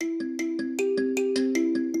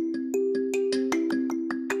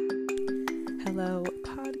Hello,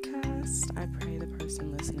 podcast. I pray the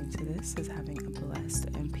person listening to this is having a blessed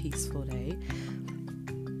and peaceful day.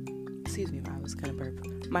 Excuse me, I was going to burp.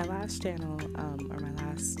 My last channel, or my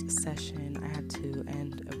last session, I had to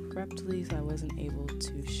end abruptly, so I wasn't able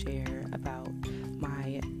to share about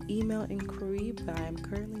my email inquiry, but I am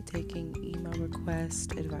currently taking email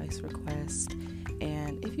requests, advice requests,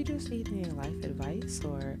 and if you just need any life advice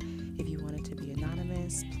or if you want it to be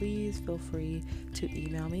anonymous, please feel free to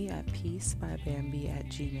email me at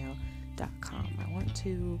peacebybambi@gmail.com. I want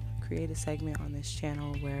to create a segment on this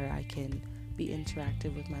channel where I can be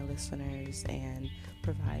interactive with my listeners and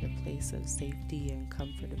provide a place of safety and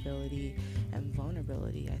comfortability and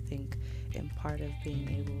vulnerability. I think in part of being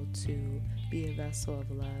able to be a vessel of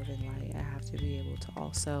love and light, I have to be able to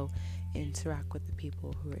also interact with the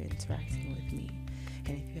people who are interacting with me.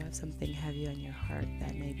 And if you have something heavy on your heart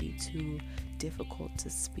that may be too difficult to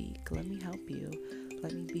speak, let me help you.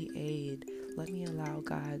 Let me be aid. Let me allow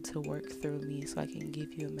God to work through me so I can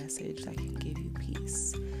give you a message that can give you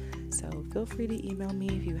peace. So feel free to email me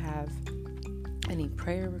if you have any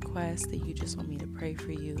prayer requests that you just want me to pray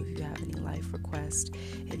for you, if you have any life requests,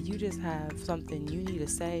 if you just have something you need to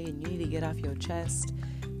say and you need to get off your chest,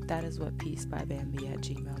 that is what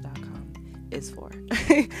peacebybambi@gmail.com is for.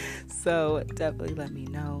 So definitely let me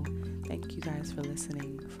know. Thank you guys for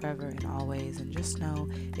listening forever and always, and just know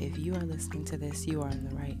if you are listening to this, you are in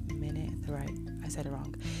the right minute, I said it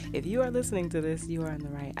wrong. If you are listening to this, you are in the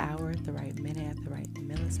right hour, at the right minute, at the right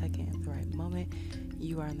millisecond, at the right moment.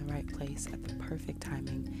 You are in the right place at the perfect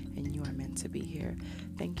timing, and you are meant to be here.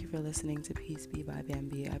 Thank you for listening to Peace Be by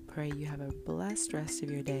Bambi. I pray you have a blessed rest of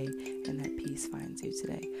your day and that peace finds you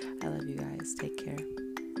today. I love you guys. Take care.